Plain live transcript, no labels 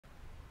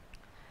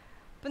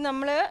ഇപ്പം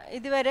നമ്മൾ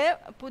ഇതുവരെ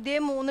പുതിയ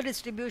 3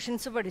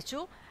 ഡിസ്ട്രിബ്യൂഷൻസ് പഠിച്ചു.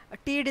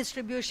 T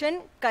distribution,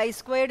 chi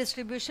square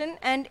distribution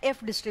and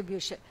F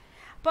distribution.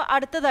 അപ്പോൾ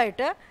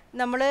അടുത്തതായിട്ട്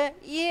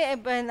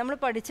നമ്മൾ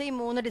പഠിച്ച ഈ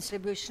 3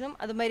 ഡിസ്ട്രിബ്യൂഷനും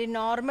അതുമാതിരി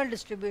നോർമൽ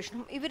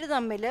ഡിസ്ട്രിബ്യൂഷനും ഇവർ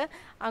തമ്മിൽ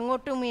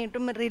അങ്ങോട്ടും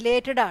ഇങ്ങോട്ടും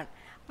റിലേറ്റഡ് ആണ്.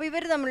 അപ്പോൾ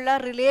ഇവർ തമ്മിലുള്ള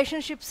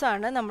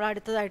റിലേഷൻഷിപ്സാണ് നമ്മൾ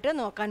അടുത്തതായിട്ട്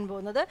നോക്കാൻ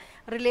പോകുന്നത്.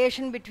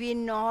 Relation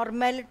between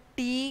normal,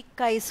 T,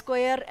 chi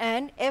square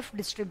and F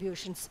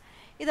distributions,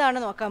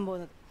 ഇതാണ് നോക്കാൻ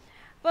പോകുന്നത്.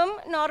 അപ്പം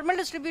നോർമൽ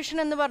ഡിസ്ട്രിബ്യൂഷൻ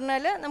എന്ന്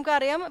പറഞ്ഞാൽ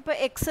നമുക്കറിയാം, ഇപ്പോൾ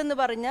എക്സ് എന്ന്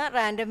പറഞ്ഞ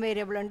റാൻഡം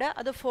വേരിയബിൾ ഉണ്ട്.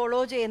 അത് ഫോളോ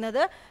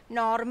ചെയ്യുന്നത്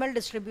നോർമൽ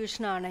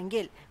ഡിസ്ട്രിബ്യൂഷൻ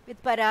ആണെങ്കിൽ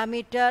വിത്ത്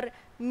പാരാമീറ്റർ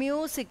മ്യൂ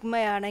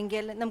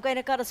സിഗ്മയാണെങ്കിൽ നമുക്ക്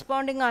അതിന്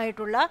കറസ്പോണ്ടിങ്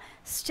ആയിട്ടുള്ള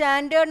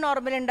സ്റ്റാൻഡേർഡ്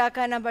നോർമൽ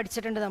ഉണ്ടാക്കാനാണ്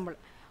പഠിച്ചിട്ടുണ്ട്. നമ്മൾ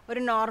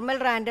ഒരു നോർമൽ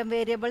റാൻഡം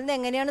വേരിയബിളിന്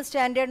എങ്ങനെയാണ്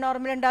സ്റ്റാൻഡേർഡ്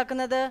നോർമൽ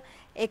ഉണ്ടാക്കുന്നത്?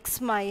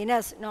 X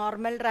minus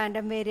normal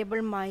random variable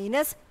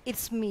minus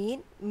it's mean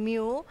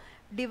mu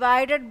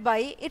divided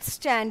by it's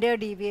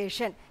standard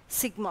deviation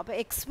sigma. അപ്പോൾ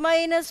X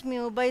minus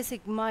mu by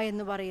sigma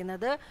എന്ന്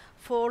പറയുന്നത്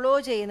ഫോളോ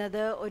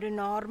ചെയ്യുന്നത് ഒരു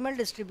നോർമൽ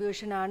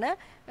ഡിസ്ട്രിബ്യൂഷനാണ്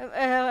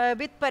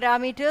വിത്ത്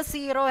പാരാമീറ്റേഴ്സ്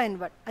 0 and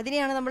 1.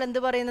 അതിനെയാണ് നമ്മൾ എന്ത്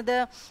പറയുന്നത്?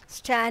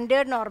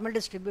 സ്റ്റാൻഡേർഡ് നോർമൽ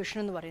ഡിസ്ട്രിബ്യൂഷൻ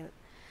എന്ന് പറയുന്നത്.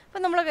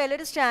 അപ്പോൾ നമ്മുടെ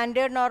കയ്യിലൊരു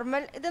സ്റ്റാൻഡേർഡ്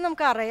നോർമൽ, ഇത്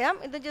നമുക്കറിയാം,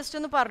 ഇത് ജസ്റ്റ്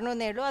ഒന്ന് പറഞ്ഞു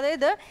തന്നേ ഉള്ളൂ.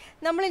 അതായത്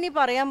നമ്മളിനി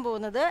പറയാൻ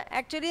പോകുന്നത്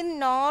actually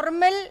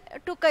normal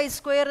to chi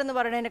square എന്ന്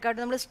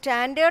പറയുന്നതിനെക്കാട്ടും നമ്മൾ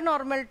standard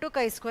normal to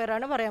chi square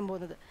ആണ് പറയാൻ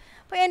പോകുന്നത്.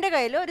 അപ്പോൾ എൻ്റെ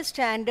കയ്യിൽ ഒരു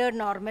സ്റ്റാൻഡേർഡ്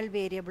നോർമൽ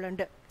വേരിയബിൾ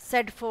ഉണ്ട്.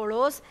 സെഡ്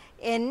ഫോളോസ്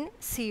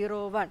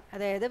n01,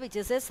 അതായത് which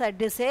is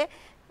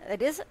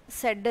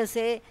Z is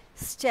A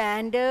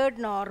standard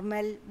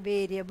normal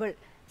variable.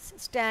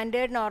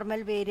 Standard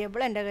normal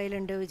variable എൻ്റെ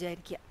കയ്യിലുണ്ട്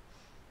വിചാരിക്കുക.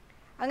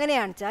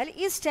 അങ്ങനെയാണെന്ന് വെച്ചാൽ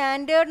ഈ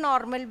standard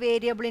normal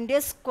വേരിയബിളിൻ്റെ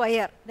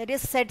square, that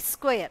is said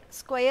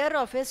square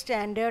of A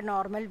standard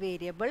normal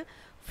variable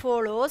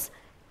follows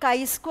chi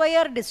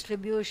square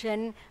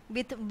distribution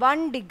with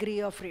 1 degree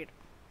of freedom.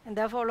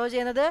 എന്താ follow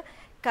ചെയ്യുന്നത്?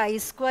 Chi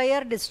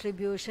square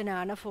distribution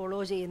ആണ് follow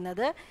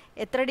ചെയ്യുന്നത്.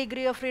 എത്ര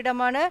degree of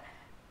ഫ്രീഡമാണ്?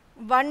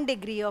 1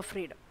 degree of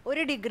freedom.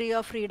 1 degree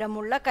of freedom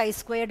ഉള്ള chi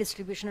square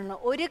ഡിസ്ട്രിബ്യൂഷനാണ്.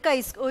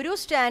 ഒരു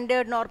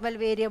standard normal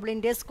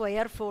വേരിയബിളിൻ്റെ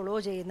square follow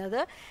ചെയ്യുന്നത്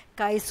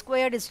chi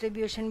square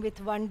distribution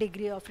with 1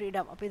 degree of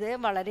freedom. അപ്പോൾ ഇത്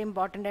വളരെ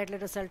ഇമ്പോർട്ടൻ്റ് ആയിട്ടുള്ള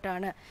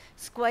റിസൾട്ടാണ്.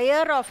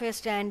 Square of A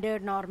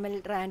standard normal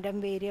random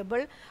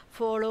variable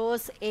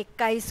follows A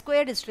chi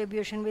square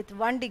distribution with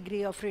 1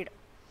 degree of freedom.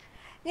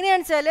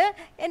 ഇങ്ങനെയാണെന്ന് വെച്ചാൽ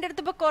എൻ്റെ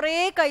അടുത്ത് ഇപ്പോൾ കുറേ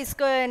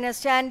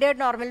സ്റ്റാൻഡേർഡ്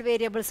നോർമൽ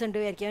വേരിയബിൾസ് ഉണ്ട്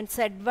വിചാരിക്കാം.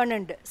 Z1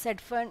 ഉണ്ട്.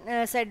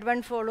 Z1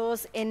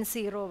 follows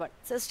n01,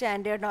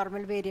 standard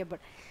normal variable.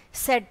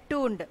 Z2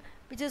 ഉണ്ട്,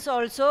 which is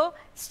also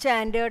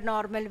standard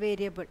normal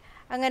variable.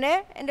 അങ്ങനെ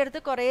എൻ്റെ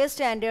അടുത്ത് കുറേ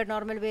സ്റ്റാൻഡേർഡ്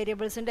നോർമൽ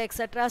വേരിയബിൾസ് ഉണ്ട്.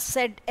 Etcetera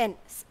Zn,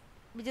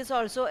 which is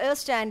also A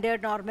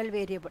standard normal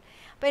variable.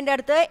 അപ്പോൾ എൻ്റെ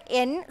അടുത്ത്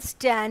n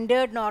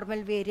സ്റ്റാൻഡേർഡ് നോർമൽ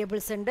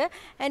വേരിയബിൾസ് ഉണ്ട്.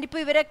 ആൻഡ് ഇപ്പോൾ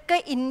ഇവരൊക്കെ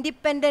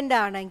ഇൻഡിപെൻഡൻ്റ്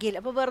ആണെങ്കിൽ,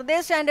 അപ്പോൾ വെറുതെ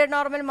സ്റ്റാൻഡേർഡ്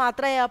നോർമൽ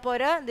മാത്രമായാൽ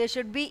പോരാ, ദേ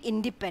ഷുഡ് ബി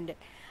ഇൻഡിപെൻഡൻറ്റ്.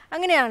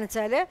 അങ്ങനെയാണെന്ന്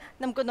വെച്ചാൽ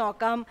നമുക്ക്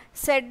നോക്കാം.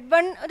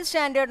 Z1 ഒരു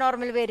സ്റ്റാൻഡേർഡ്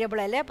നോർമൽ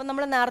വേരിയബിൾ അല്ലേ? അപ്പോൾ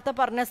നമ്മൾ നേരത്തെ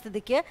പറഞ്ഞ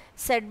സ്ഥിതിക്ക്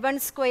Z1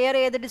 സ്ക്വയർ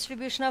ഏത്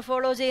ഡിസ്ട്രിബ്യൂഷനാണ്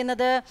ഫോളോ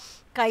ചെയ്യുന്നത്?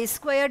 Chi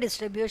square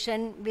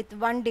distribution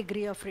with 1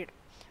 degree of freedom,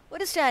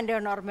 ഒരു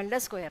സ്റ്റാൻഡേർഡ്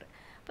നോർമലിൻ്റെ സ്ക്വയർ.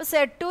 അപ്പോൾ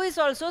Z2 is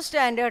also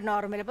standard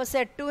normal. അപ്പോൾ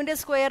Z2ൻ്റെ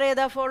സ്ക്വയർ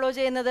ഏതാ ഫോളോ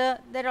ചെയ്യുന്നത്?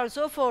 That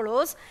also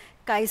follows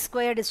chi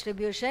square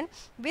distribution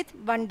with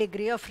 1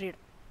 degree of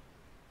freedom.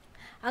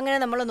 അങ്ങനെ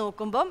നമ്മൾ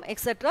നോക്കുമ്പം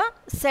എക്സെട്ര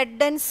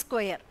Zn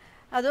സ്ക്വയർ,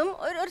 അതും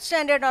ഒരു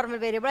സ്റ്റാൻഡേർഡ്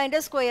നോർമൽ വേരിയബിൾ,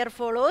 അതിൻ്റെ സ്ക്വയർ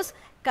ഫോളോസ്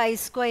കൈ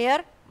സ്ക്വയർ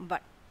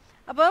 1.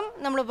 അപ്പം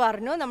നമ്മൾ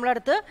പറഞ്ഞു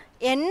നമ്മളടുത്ത്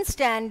n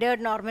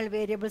സ്റ്റാൻഡേർഡ് നോർമൽ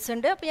വേരിയബിൾസ്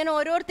ഉണ്ട്. അപ്പോൾ ഞാൻ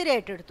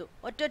ഓരോരുത്തരെയായിട്ട് എടുത്തു,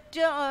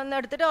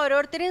 എടുത്തിട്ട്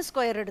ഓരോരുത്തരെയും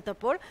സ്ക്വയർ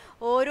എടുത്തപ്പോൾ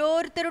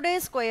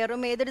ഓരോരുത്തരുടെയും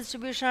സ്ക്വയറും ഏത്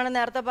ഡിസ്ട്രിബ്യൂഷനാണ്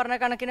നേരത്തെ പറഞ്ഞ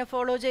കണക്കിന്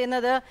ഫോളോ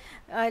ചെയ്യുന്നത്?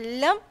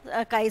 എല്ലാം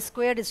chi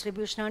square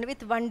ഡിസ്ട്രിബ്യൂഷനാണ്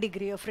with 1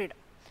 degree of freedom.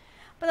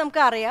 അപ്പോൾ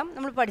നമുക്കറിയാം,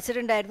 നമ്മൾ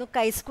പഠിച്ചിട്ടുണ്ടായിരുന്നു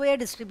കൈ സ്ക്വയർ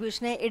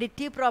ഡിസ്ട്രിബ്യൂഷന്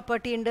എഡിറ്റീവ്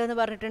പ്രോപ്പർട്ടി ഉണ്ട് എന്ന്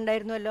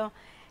പറഞ്ഞിട്ടുണ്ടായിരുന്നല്ലോ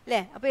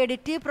അല്ലേ? അപ്പോൾ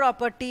additive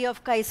property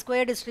of chi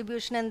square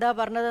distribution എന്താ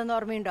പറഞ്ഞതെന്ന്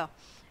ഓർമ്മയുണ്ടോ?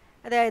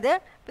 അതായത്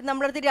ഇപ്പം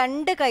നമ്മളടുത്ത്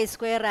 2 കൈ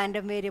സ്ക്വയർ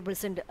റാൻഡം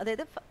വേരിയബിൾസ് ഉണ്ട്.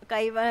 അതായത്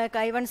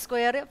കൈ1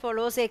 square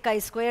follows A chi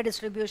square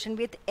distribution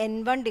with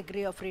n1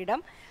 degree of freedom.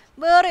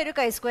 വേറൊരു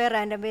chi square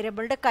random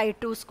വേരിയബിളുടെ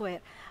കൈ2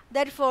 square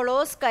that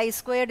follows chi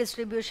square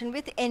distribution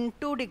with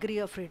n2 degree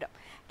of freedom.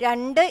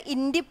 2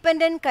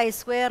 independent chi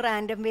square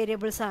random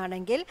variables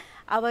ആണെങ്കിൽ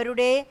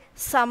അവരുടെ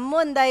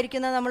sum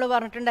എന്തായിരിക്കുന്നത് നമ്മൾ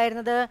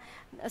പറഞ്ഞിട്ടുണ്ടായിരുന്നത്?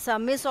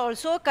 Some is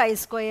also chi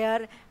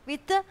square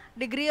with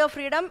degree of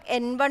freedom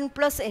n1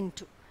 +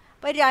 n2.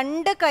 അപ്പോൾ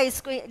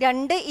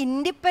 2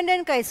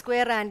 independent chi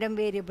square random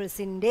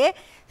വേരിയബിൾസിൻ്റെ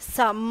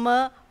sum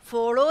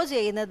follow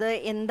ചെയ്യുന്നത്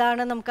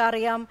എന്താണ്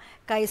നമുക്കറിയാം?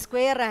 Chi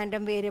square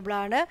random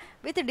വേരിയബിളാണ്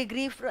with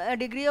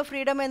degree of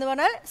freedom എന്ന്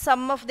പറഞ്ഞാൽ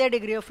some of the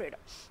degree of freedom.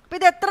 അപ്പോൾ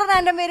ഇത് എത്ര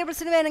റാൻഡം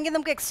വേരിയബിൾസിന് വേണമെങ്കിൽ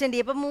നമുക്ക് എക്സ്റ്റെൻഡ്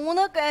ചെയ്യും. അപ്പോൾ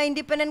 3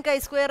 independent chi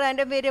square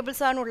random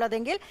variables ആണ്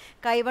ഉള്ളതെങ്കിൽ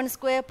കൈ1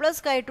 square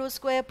plus കൈ2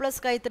 square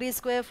plus കൈ3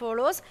 square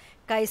follows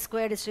chi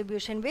square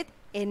distribution with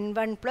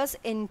n1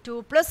 + n2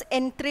 +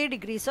 n3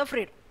 degrees of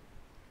freedom.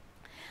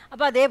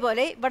 അപ്പോൾ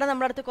അതേപോലെ ഇവിടെ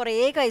നമ്മുടെ അടുത്ത് കുറേ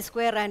കൈ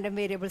സ്ക്വയർ റാൻഡം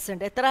വേരിയബിൾസ്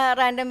ഉണ്ട്. എത്ര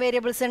റാൻഡം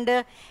വേരിയബിൾസ് ഉണ്ട്?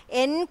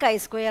 n chi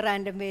square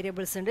random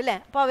variables ഉണ്ട് അല്ലേ?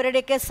 അപ്പോൾ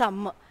അവരുടെയൊക്കെ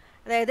സമ്മ്,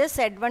 അതായത്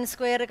Z1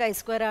 സ്ക്വയർ കൈ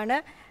സ്ക്വയർ ആണ്,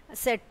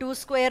 Z2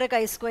 സ്ക്വയർ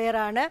കൈ സ്ക്വയർ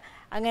ആണ്.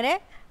 അങ്ങനെ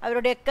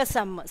അവരുടെയൊക്കെ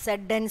സമ്മ്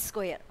Zn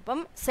സ്ക്വയർ. അപ്പം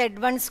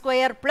Z1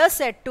 square plus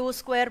Z2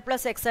 square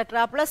plus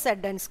etcetera plus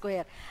Zn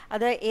square.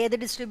 അത് ഏത്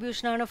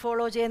ഡിസ്ട്രിബ്യൂഷനാണ്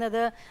ഫോളോ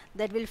ചെയ്യുന്നത്?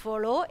 That will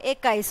follow A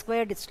chi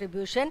square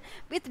distribution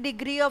with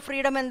degree of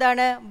freedom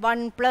എന്താണ്?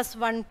 1 +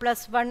 1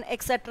 + 1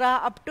 etcetera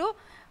up to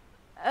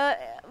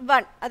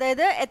 1.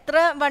 അതായത് എത്ര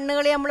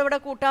വണ്ണുകളെ നമ്മളിവിടെ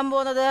കൂട്ടാൻ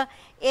പോകുന്നത്?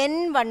 n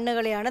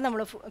വണ്ണുകളെയാണ്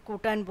നമ്മൾ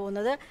കൂട്ടാൻ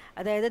പോകുന്നത്.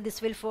 അതായത്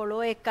this will follow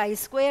A chi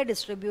square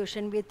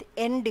distribution with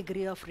n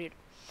degree of freedom.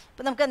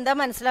 അപ്പോൾ നമുക്ക് എന്താ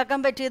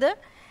മനസ്സിലാക്കാൻ പറ്റിയത്?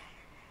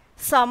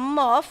 Some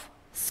of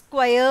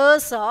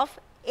squares of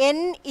n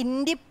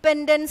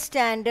independent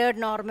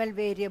standard normal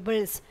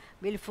variables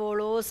will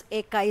follows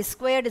A chi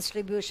square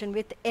distribution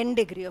with n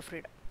degree of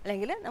freedom.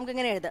 അല്ലെങ്കിൽ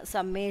നമുക്കിങ്ങനെ എഴുതാം,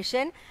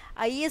 summation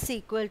i is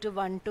equal to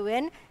 1 to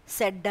n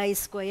Zi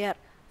square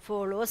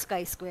follows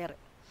chi square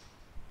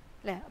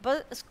അല്ലേ. അപ്പോൾ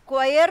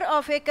square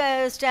of A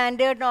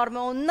standard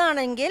normal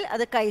ഒന്നാണെങ്കിൽ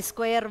അത് chi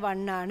square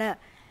 1 ആണ്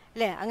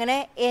അല്ലേ. അങ്ങനെ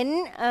n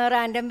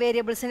random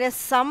വേരിയബിൾസിൻ്റെ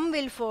some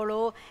will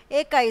follow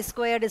A chi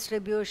square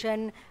distribution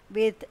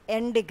with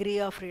n degree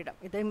of freedom.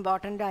 ഇത്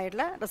important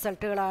ആയിട്ടുള്ള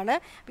റിസൾട്ടുകളാണ്.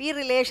 ഈ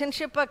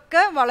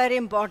റിലേഷൻഷിപ്പൊക്കെ വളരെ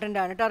ഇമ്പോർട്ടൻ്റ്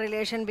ആണ് കേട്ടോ.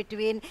 റിലേഷൻ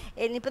ബിറ്റ്വീൻ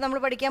ഇപ്പോൾ നമ്മൾ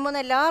പഠിക്കാൻ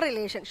പോകുന്ന എല്ലാ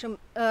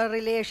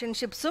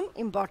റിലേഷൻഷിപ്സും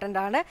ഇമ്പോർട്ടൻ്റ്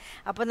ആണ്.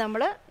 അപ്പോൾ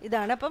നമ്മൾ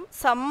ഇതാണ്. അപ്പം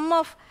some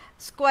of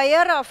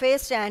square of A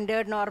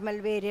standard normal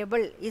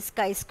variable is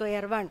chi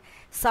square 1.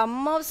 Some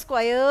of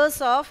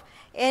squares of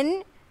n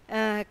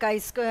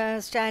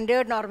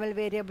standard normal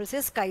variables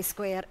is chi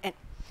square n.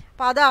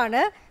 അപ്പോൾ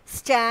അതാണ്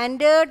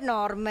standard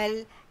normal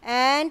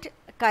and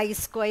chi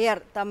square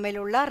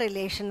തമ്മിലുള്ള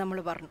റിലേഷൻ നമ്മൾ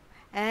പറഞ്ഞു.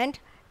 ആൻഡ്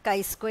കൈ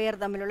സ്ക്വയർ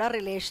തമ്മിലുള്ള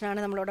റിലേഷനാണ്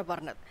നമ്മളിവിടെ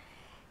പറഞ്ഞത്.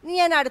 ഇനി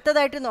ഞാൻ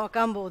അടുത്തതായിട്ട്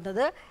നോക്കാൻ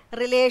പോകുന്നത്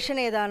റിലേഷൻ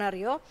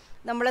ഏതാണെന്നറിയോ?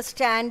 നമ്മൾ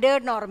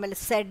standard normal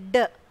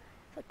Z,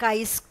 chi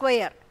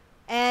square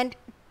and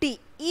T,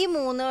 ഈ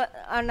 3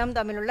 എണ്ണം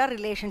തമ്മിലുള്ള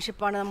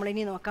റിലേഷൻഷിപ്പാണ്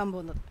നമ്മളിനി നോക്കാൻ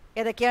പോകുന്നത്.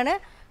 ഏതൊക്കെയാണ്?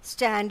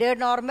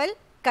 Standard normal,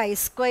 chi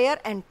square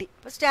and T.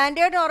 അപ്പോൾ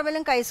സ്റ്റാൻഡേർഡ്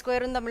നോർമലും കൈ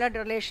സ്ക്വയറും തമ്മിലുള്ള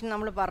റിലേഷൻ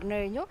നമ്മൾ പറഞ്ഞു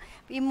കഴിഞ്ഞു.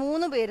 ഈ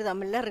 3 പേര്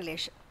തമ്മിലുള്ള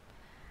റിലേഷൻ,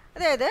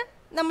 അതായത്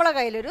നമ്മളെ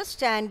കയ്യിലൊരു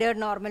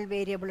സ്റ്റാൻഡേർഡ് നോർമൽ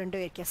വേരിയബിൾ ഉണ്ട്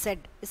വയ്ക്കുക.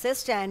 Z is A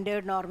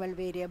standard normal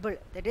variable,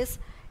 that is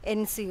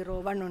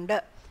n01 ഉണ്ട്.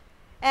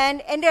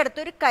 ആൻഡ് എൻ്റെ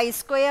അടുത്തൊരു കൈ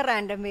സ്ക്വയർ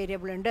റാൻഡം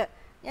വേരിയബിൾ ഉണ്ട്.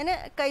 ഞാൻ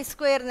കൈ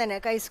സ്ക്വയർ തന്നെ,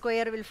 chi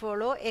square will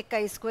follow A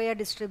chi square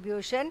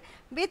distribution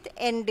with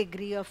n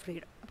degree of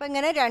freedom. അപ്പോൾ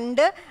ഇങ്ങനെ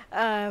 2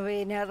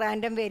 പിന്നെ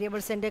റാൻഡം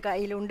വേരിയബിൾസ് എൻ്റെ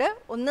കയ്യിലുണ്ട്.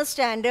 ഒന്ന്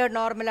സ്റ്റാൻഡേർഡ്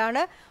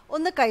നോർമലാണ്,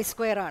 ഒന്ന് കൈ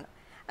സ്ക്വയർ ആണ്.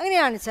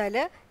 അങ്ങനെയാണെന്ന് വെച്ചാൽ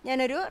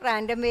ഞാനൊരു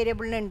റാൻഡം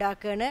വേരിയബിളിനെ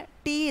ഉണ്ടാക്കുകയാണ്.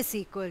 T is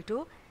equal to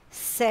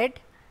Z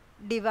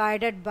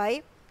divided by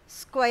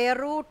square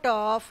root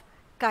of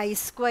chi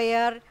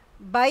square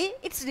by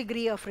it's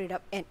degree of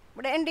freedom n.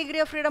 ഇവിടെ n ഡിഗ്രി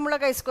ഓഫ് ഫ്രീഡം ഉള്ള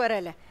കൈ സ്ക്വയർ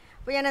അല്ലേ.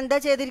 അപ്പോൾ ഞാൻ എന്താ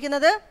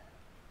ചെയ്തിരിക്കുന്നത്?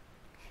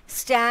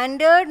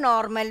 Standard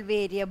normal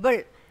variable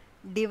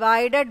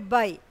divided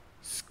by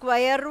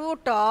square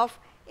root of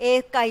A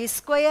chi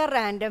square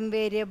random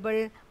variable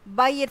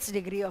by it's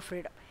degree of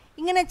freedom.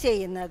 ഇങ്ങനെ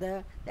ചെയ്യുന്നത്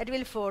that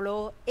will follow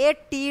A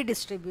T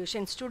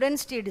distribution,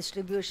 students T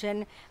distribution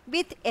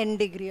with n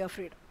degree of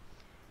freedom.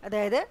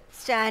 അതായത്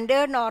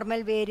standard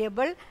normal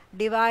variable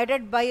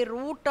divided by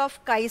root of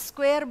chi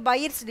square by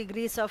it's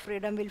degrees of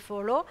freedom will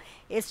follow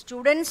A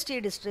students T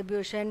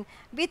distribution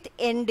with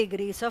n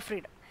degrees of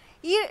freedom.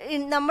 ഈ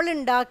നമ്മൾ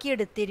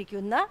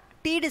ഉണ്ടാക്കിയെടുത്തിരിക്കുന്ന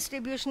T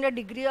ഡിസ്ട്രിബ്യൂഷൻ്റെ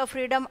degree of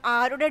freedom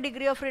ആരുടെ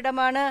degree of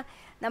ഫ്രീഡമാണ്?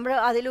 നമ്മൾ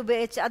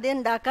അത്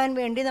ഉണ്ടാക്കാൻ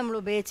വേണ്ടി നമ്മൾ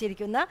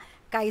ഉപയോഗിച്ചിരിക്കുന്ന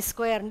കൈ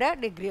സ്ക്വയറിൻ്റെ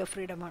ഡിഗ്രി ഓഫ്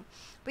ഫ്രീഡമാണ്.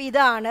 അപ്പോൾ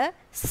ഇതാണ്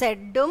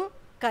സെഡും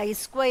കൈ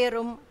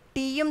സ്ക്വയറും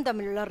ടിയും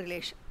തമ്മിലുള്ള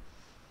relation.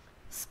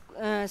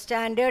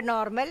 Standard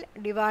normal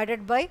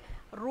divided by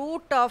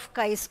root of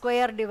chi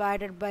square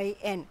divided by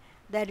n,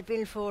 that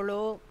will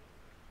follow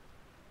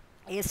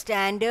A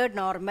standard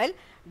normal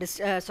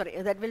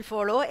that will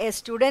follow a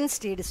student's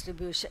t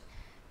distribution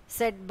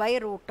z by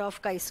root of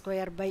chi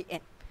square by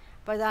n.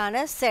 അപ്പോൾ ഇതാണ്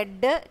z,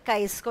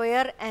 chi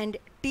square and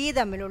t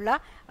തമ്മിലുള്ള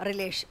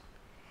relation.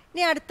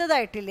 ഇനി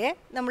അടുത്തതായിട്ടില്ലേ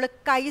നമ്മൾ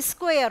chi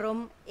സ്ക്വയറും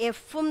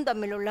എഫും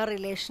തമ്മിലുള്ള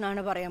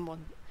റിലേഷനാണ് പറയാൻ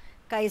പോകുന്നത്.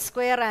 chi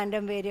സ്ക്വയർ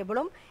റാൻഡം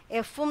വേരിയബിളും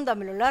എഫും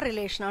തമ്മിലുള്ള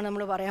റിലേഷനാണ്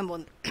നമ്മൾ പറയാൻ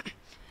പോകുന്നത്.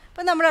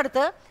 അപ്പോൾ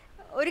നമ്മളടുത്ത്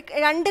ഒരു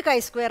 2 chi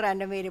square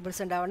random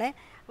variables ഉണ്ടാവണേ.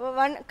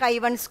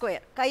 chi1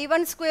 square.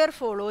 chi1 square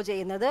follow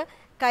ചെയ്യുന്നത്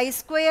chi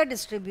square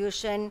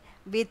distribution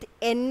with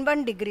n1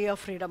 degree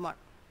of freedom ആണ്.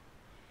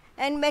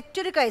 ആൻഡ്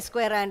മറ്റൊരു കൈ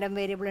സ്ക്വയർ റാൻഡം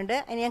വേരിയബിൾ ഉണ്ട്,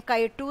 അതിന് ഞാൻ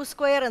chi2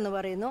 സ്ക്വയർ എന്ന്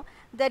പറയുന്നു.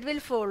 That will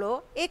follow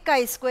A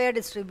chi square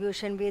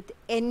distribution with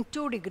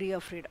n2 degree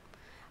of freedom.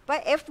 അപ്പോൾ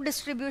F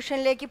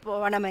ഡിസ്ട്രിബ്യൂഷനിലേക്ക്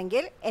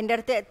പോകണമെങ്കിൽ എൻ്റെ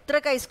അടുത്ത് എത്ര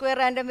കൈ സ്ക്വയർ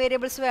റാൻഡം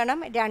വേരിയബിൾസ് വേണം?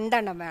 2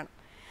 എണ്ണം വേണം.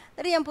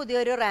 എന്നിട്ട് ഞാൻ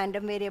പുതിയൊരു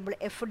റാൻഡം വേരിയബിൾ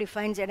എഫ്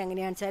ഡിഫൈൻ ചെയ്യണം.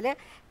 എങ്ങനെയാണെന്ന് വെച്ചാൽ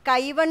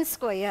chi1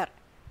 square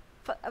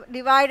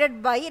divided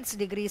by it's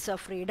degrees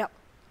of freedom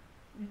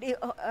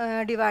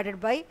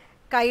divided by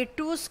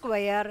chi2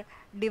 square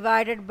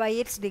divided by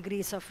it's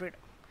degrees of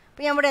freedom.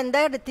 അപ്പോൾ നമ്മുടെ എന്താ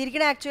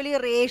എടുത്തിരിക്കുന്നത്? Actually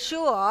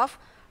ratio of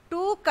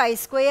 2 chi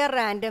square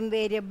random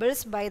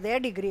variables by the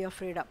degree of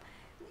freedom.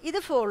 ഇത്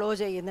follow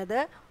ചെയ്യുന്നത്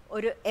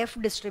ഒരു F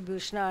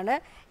ഡിസ്ട്രിബ്യൂഷനാണ്.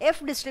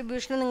 F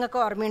ഡിസ്ട്രിബ്യൂഷന് നിങ്ങൾക്ക്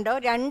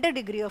ഓർമ്മയുണ്ടാവും 2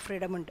 degree of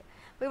freedom ഉണ്ട്.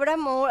 അപ്പോൾ ഇവിടെ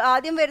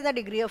ആദ്യം വരുന്ന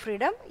ഡിഗ്രി ഓഫ്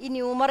ഫ്രീഡം ഈ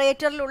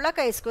ന്യൂമറേറ്ററിലുള്ള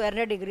കൈ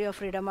സ്ക്വയറിൻ്റെ ഡിഗ്രി ഓഫ്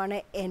ഫ്രീഡമാണ്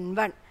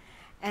n1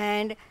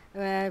 ആൻഡ്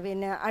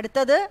പിന്നെ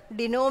അടുത്തത്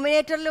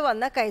ഡിനോമിനേറ്ററിൽ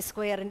വന്ന കൈ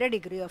സ്ക്വയറിൻ്റെ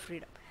ഡിഗ്രി ഓഫ്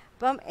ഫ്രീഡം.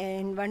 അപ്പം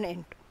n1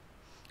 n2.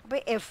 അപ്പോൾ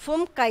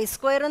എഫും കൈ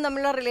സ്ക്വയറും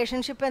തമ്മിലുള്ള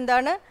റിലേഷൻഷിപ്പ്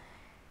എന്താണ്?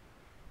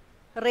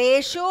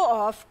 Ratio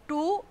of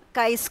 2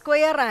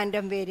 chi-square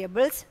random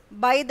variables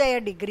by their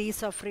degrees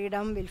of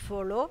freedom will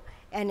follow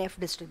an F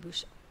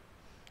distribution.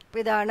 അപ്പോൾ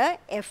ഇതാണ്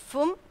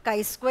എഫും കൈ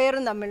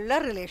സ്ക്വയറും തമ്മിലുള്ള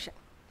റിലേഷൻ.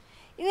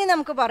 ഇനി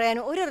നമുക്ക് പറയാൻ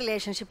ഒരു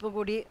റിലേഷൻഷിപ്പ്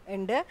കൂടി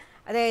ഉണ്ട്,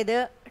 അതായത്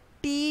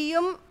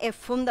ടിയും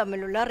എഫും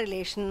തമ്മിലുള്ള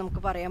റിലേഷൻ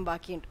നമുക്ക് പറയാൻ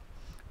ബാക്കിയുണ്ട്.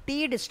 ടി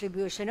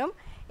ഡിസ്ട്രിബ്യൂഷനും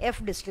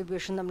എഫ്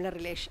ഡിസ്ട്രിബ്യൂഷനും തമ്മിലുള്ള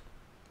റിലേഷൻ.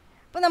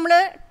 അപ്പോൾ നമ്മൾ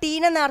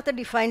ടീനെ നേരത്തെ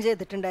ഡിഫൈൻ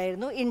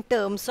ചെയ്തിട്ടുണ്ടായിരുന്നു in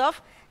terms of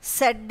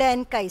said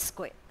and chi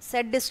square.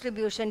 Z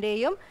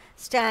ഡിസ്ട്രിബ്യൂഷൻ്റെയും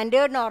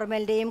standard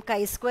നോർമലിൻ്റെയും കൈ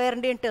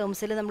സ്ക്വയറിൻ്റെയും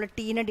ടേംസിൽ നമ്മൾ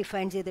ടീനെ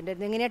ഡിഫൈൻ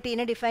ചെയ്തിട്ടുണ്ടായിരുന്നു. എങ്ങനെയാണ്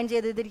ടീനെ ഡിഫൈൻ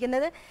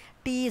ചെയ്തിരിക്കുന്നത്?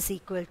 T is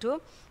equal to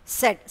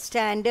Z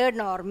standard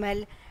normal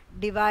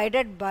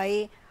divided by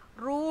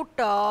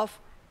root of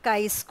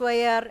chi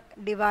square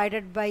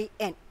divided by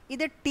N.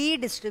 ഇത് ടി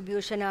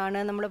ഡിസ്ട്രിബ്യൂഷനാണ്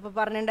നമ്മളിപ്പോൾ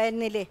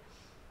പറഞ്ഞിട്ടുണ്ടായിരുന്നില്ലേ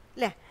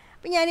അല്ലേ?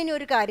 അപ്പോൾ ഞാനിനി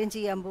ഒരു കാര്യം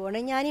ചെയ്യാൻ പോവാണ്.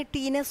 ഞാൻ ഈ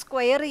ടീനെ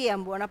സ്ക്വയർ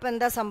ചെയ്യാൻ പോവാണ്. അപ്പോൾ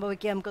എന്താ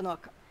സംഭവിക്കുക നമുക്ക്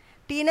നോക്കാം.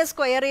 ടീനെ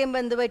സ്ക്വയർ ചെയ്യുമ്പോൾ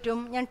എന്ത് പറ്റും?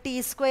 ഞാൻ ടി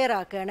സ്ക്വയർ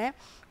ആക്കുകയാണ്.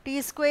 T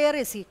square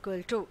is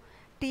equal to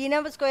ടീനെ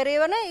square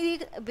ചെയ്യുമ്പോൾ ഈ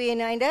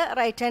പിന്നെ അതിൻ്റെ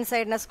റൈറ്റ് ഹാൻഡ്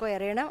സൈഡിനെ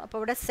സ്ക്വയർ ചെയ്യണം. അപ്പോൾ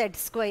ഇവിടെ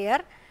Z square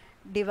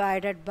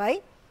divided by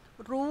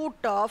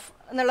root of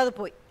എന്നുള്ളത്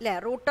പോയി അല്ലേ?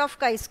 Root of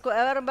chi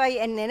square by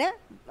എന്നിന്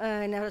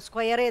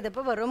സ്ക്വയർ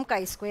ചെയ്തപ്പോൾ വെറും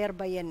കൈ സ്ക്വയർ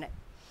ബൈ എൻ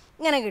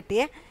ഇങ്ങനെ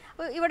കിട്ടിയേ.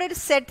 അപ്പോൾ ഇവിടെ ഒരു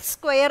സെഡ്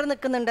സ്ക്വയർ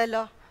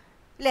നിൽക്കുന്നുണ്ടല്ലോ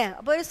അല്ലേ?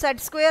 അപ്പോൾ ഒരു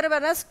സെഡ് സ്ക്വയർ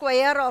പറഞ്ഞാൽ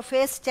square of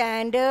A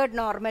standard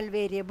normal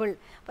variable.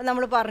 അപ്പോൾ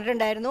നമ്മൾ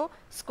പറഞ്ഞിട്ടുണ്ടായിരുന്നു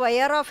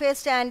square of A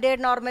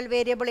standard normal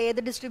variable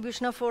ഏത്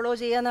ഡിസ്ട്രിബ്യൂഷനെ ഫോളോ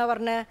ചെയ്യാന്നാണ്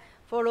പറഞ്ഞത്?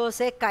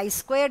 Follows A chi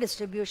square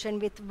distribution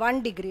with 1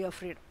 degree of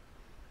freedom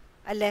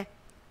അല്ലേ?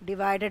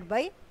 ഡിവൈഡഡ്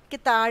ബൈ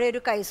താഴെ ഒരു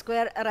കൈ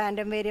സ്ക്വയർ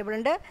റാൻഡം വേരിയബിൾ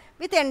ഉണ്ട്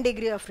വിത്ത് n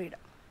degree of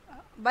freedom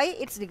by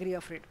it's degree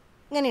of freedom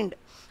ഇങ്ങനെയുണ്ട്.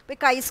 അപ്പോൾ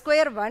chi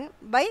square 1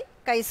 by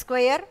chi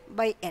square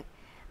by n.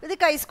 ഇത്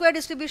chi square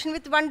distribution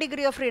with 1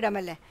 degree of freedom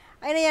അല്ലേ?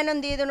 അതിന് ഞാൻ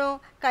എന്ത് ചെയ്തു?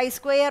 കൈ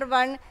സ്ക്വയർ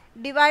 1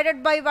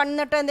 ഡിവൈഡഡ് ബൈ 1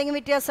 എന്നിട്ട് എന്തെങ്കിലും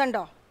വ്യത്യാസം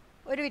ഉണ്ടോ?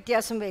 ഒരു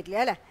വ്യത്യാസം വരില്ല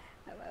അല്ലേ?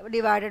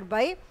 Divided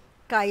by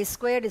chi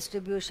square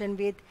distribution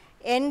with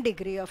n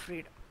degree of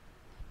freedom.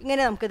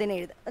 ഇങ്ങനെ നമുക്കിതിനെ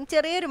എഴുതാം.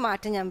 ചെറിയൊരു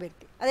മാറ്റം ഞാൻ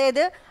വരുത്തി.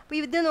 അതായത് അപ്പോൾ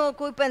ഇത്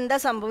നോക്കൂ, ഇപ്പോൾ എന്താ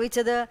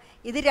സംഭവിച്ചത്?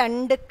 ഇത്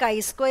 2 chi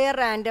square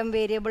random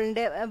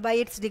വേരിയബിളിൻ്റെ by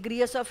it's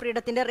degrees of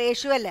ഫ്രീഡത്തിൻ്റെ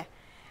ratio അല്ലേ?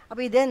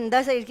 അപ്പോൾ ഇത് എന്താ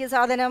ശരിക്കും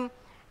സാധനം?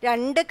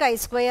 2 chi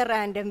square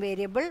random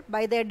variable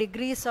by the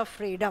degrees of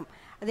freedom.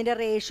 അതിൻ്റെ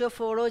റേഷ്യോ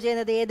ഫോളോ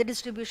ചെയ്യുന്നത് ഏത്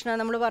ഡിസ്ട്രിബ്യൂഷനാണ്?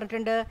 നമ്മൾ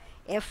പറഞ്ഞിട്ടുണ്ട്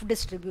എഫ്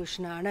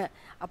ഡിസ്ട്രിബ്യൂഷനാണ്.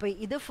 അപ്പോൾ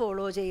ഇത്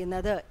ഫോളോ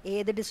ചെയ്യുന്നത്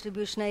ഏത്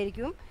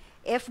ഡിസ്ട്രിബ്യൂഷനായിരിക്കും?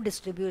 F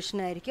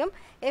ഡിസ്ട്രിബ്യൂഷനായിരിക്കും.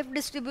 F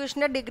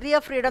ഡിസ്ട്രിബ്യൂഷൻ്റെ degree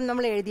of freedom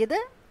നമ്മൾ എഴുതിയത്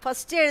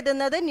ഫസ്റ്റ്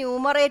എഴുതുന്നത്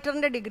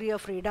ന്യൂമറേറ്ററിൻ്റെ ഡിഗ്രി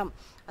ഓഫ് ഫ്രീഡം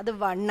അത്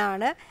 1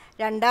 ആണ്.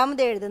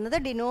 രണ്ടാമത് എഴുതുന്നത്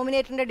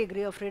ഡിനോമിനേറ്ററിൻ്റെ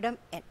ഡിഗ്രി ഓഫ് ഫ്രീഡം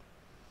n.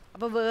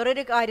 അപ്പോൾ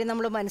വേറൊരു കാര്യം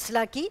നമ്മൾ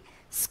മനസ്സിലാക്കി,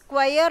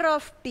 square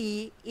of T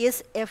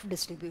is F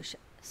distribution.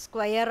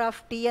 Square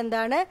of T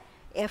എന്താണ്?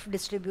 എഫ്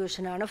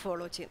ഡിസ്ട്രിബ്യൂഷനാണ്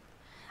ഫോളോ ചെയ്യുന്നത്.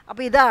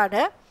 അപ്പോൾ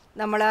ഇതാണ്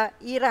നമ്മൾ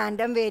ഈ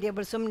റാൻഡം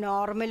വേരിയബിൾസും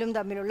നോർമലും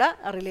തമ്മിലുള്ള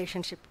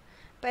റിലേഷൻഷിപ്പ്.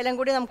 അപ്പോൾ എല്ലാം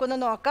കൂടി നമുക്കൊന്ന്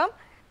നോക്കാം.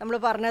 നമ്മൾ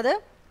പറഞ്ഞത്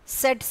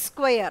Z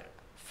square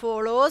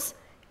follows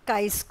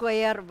chi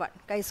square 1,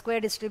 chi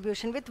square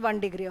distribution with 1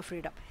 degree of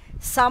freedom.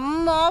 Sum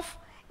of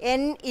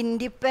n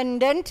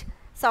independent,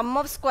 sum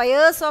of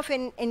squares of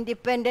n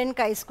independent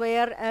chi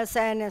square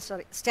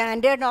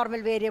standard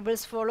normal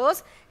variables follows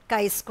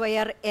chi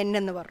square n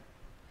എന്ന് പറഞ്ഞു.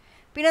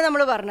 പിന്നെ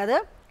നമ്മൾ പറഞ്ഞത്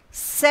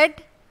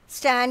Z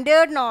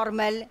standard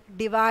normal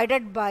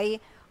divided by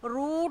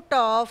root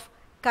of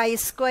chi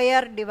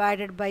square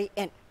divided by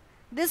n.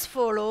 This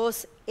follows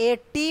a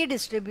t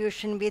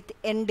distribution with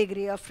n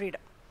degree of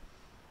freedom.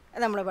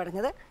 നമ്മൾ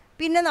പറഞ്ഞത്.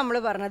 പിന്നെ നമ്മൾ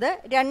പറഞ്ഞത്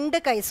 2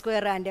 കൈ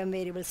സ്ക്വയർ റാൻഡം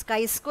വേരിയബിൾസ്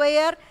കൈ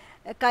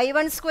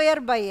 1 square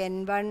by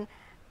n1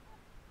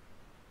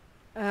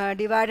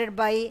 divided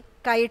by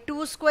കൈ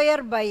 2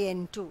 square by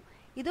n2.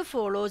 ഇത്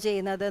follow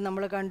ചെയ്യുന്നത്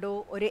നമ്മൾ കണ്ടു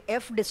ഒരു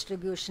F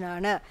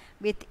ഡിസ്ട്രിബ്യൂഷനാണ്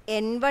with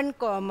n1,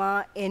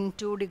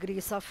 n2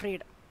 degrees of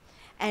freedom.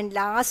 And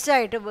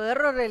ലാസ്റ്റായിട്ട്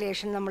വേറൊരു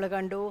റിലേഷൻ നമ്മൾ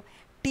കണ്ടു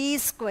ടി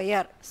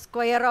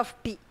സ്ക്വയർ ഓഫ്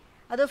ടി.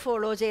 അത്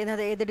ഫോളോ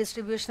ചെയ്യുന്നത് ഏത്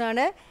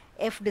ഡിസ്ട്രിബ്യൂഷനാണ്?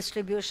 F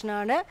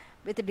ഡിസ്ട്രിബ്യൂഷനാണ്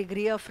with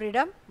degree of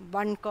freedom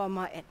 1,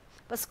 n.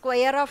 അപ്പോൾ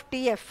സ്ക്വയർ ഓഫ്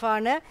ടി എഫ്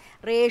ആണ്.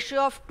 Ratio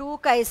of 2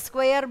 chi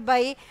square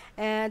by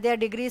the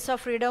degrees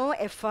of ഫ്രീഡവും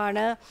F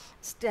ആണ്.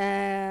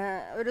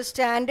 ഒരു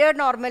standard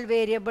normal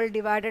variable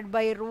divided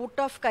by root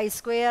of chi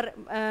square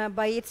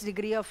by it's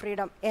degree of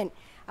freedom n,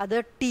 അത്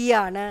T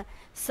ആണ്.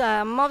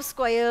 Some of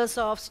squares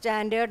of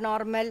standard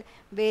normal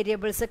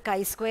variables chi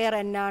square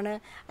n ആണ്.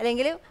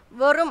 അല്ലെങ്കിൽ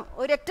വെറും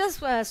ഒരൊറ്റ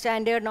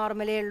standard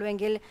നോർമലേ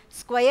ഉള്ളുവെങ്കിൽ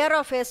square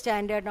of A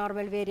standard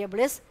normal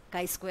variable is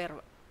chi square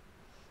 1.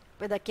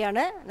 അപ്പോൾ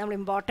ഇതൊക്കെയാണ് നമ്മൾ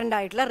important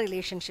ആയിട്ടുള്ള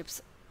റിലേഷൻഷിപ്സ്.